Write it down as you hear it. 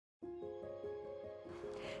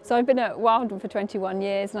So I've been at Wildwood for 21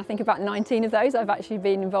 years, and I think about 19 of those I've actually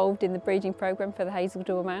been involved in the breeding programme for the Hazel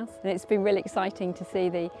Dormice. And it's been really exciting to see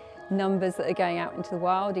the numbers that are going out into the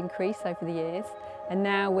wild increase over the years. And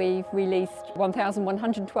now we've released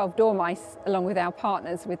 1,112 dormice along with our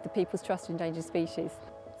partners with the People's Trust Endangered Species.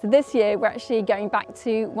 So this year we're actually going back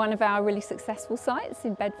to one of our really successful sites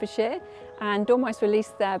in Bedfordshire, and dormice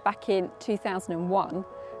released there back in 2001.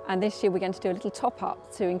 And this year we're going to do a little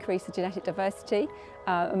top-up to increase the genetic diversity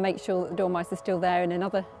and make sure that the dormice are still there in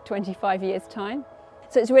another 25 years' time.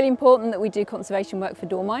 So it's really important that we do conservation work for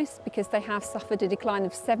dormice because they have suffered a decline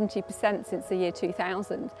of 70% since the year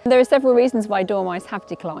 2000. There are several reasons why dormice have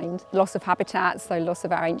declined. Loss of habitats, so loss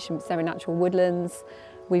of our ancient semi-natural woodlands.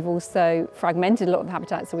 We've also fragmented a lot of the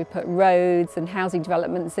habitats, so we put roads and housing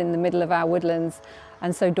developments in the middle of our woodlands,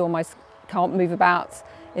 and so dormice can't move about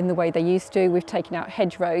in the way they used to. We've taken out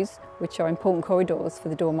hedgerows, which are important corridors for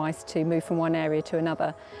the dormice to move from one area to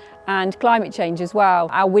another. And climate change as well.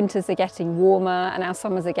 Our winters are getting warmer and our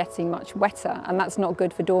summers are getting much wetter, and that's not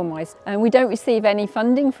good for dormice. And we don't receive any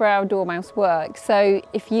funding for our dormouse work, so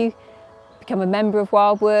if you become a member of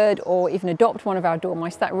Wildwood or even adopt one of our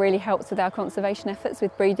dormice, that really helps with our conservation efforts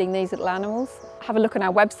with breeding these little animals. Have a look on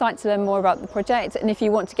our website to learn more about the project, and if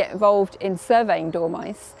you want to get involved in surveying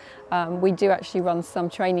dormice, we do actually run some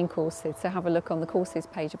training courses, so have a look on the courses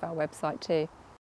page of our website too.